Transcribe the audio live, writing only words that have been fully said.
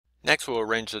Next, we'll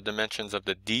arrange the dimensions of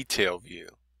the detail view.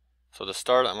 So to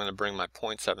start, I'm going to bring my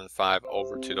 0.75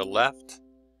 over to the left,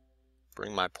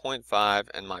 bring my 0.5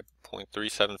 and my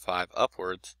 0.375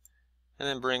 upwards, and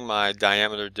then bring my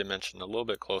diameter dimension a little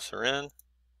bit closer in.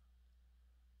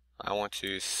 I want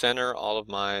to center all of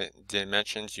my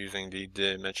dimensions using the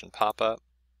dimension pop-up.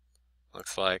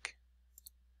 Looks like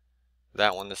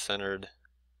that one is centered.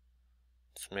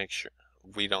 Let's make sure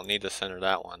we don't need to center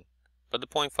that one, but the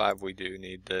 0.5 we do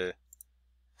need to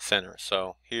center.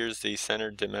 So here's the center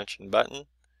dimension button,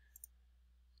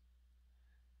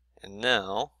 and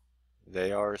now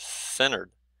they are centered.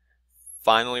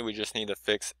 Finally, we just need to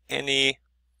fix any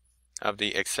of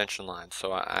the extension lines.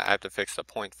 So I have to fix the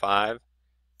 0.5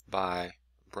 by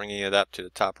bringing it up to the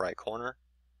top right corner.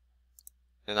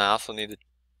 And I also need to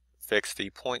fix the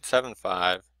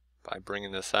 0.75 by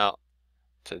bringing this out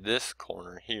to this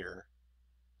corner here.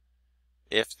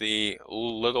 If the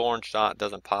little orange dot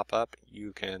doesn't pop up,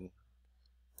 you can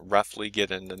roughly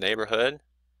get in the neighborhood.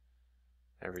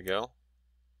 There we go.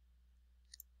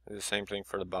 Do the same thing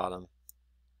for the bottom.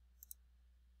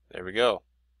 There we go.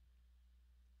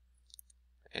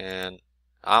 And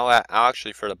I'll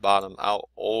actually, for the bottom, I'll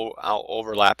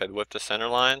overlap it with the center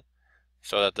line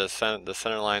so that the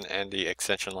center line and the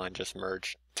extension line just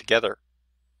merge together.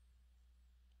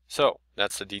 So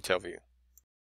that's the detail view.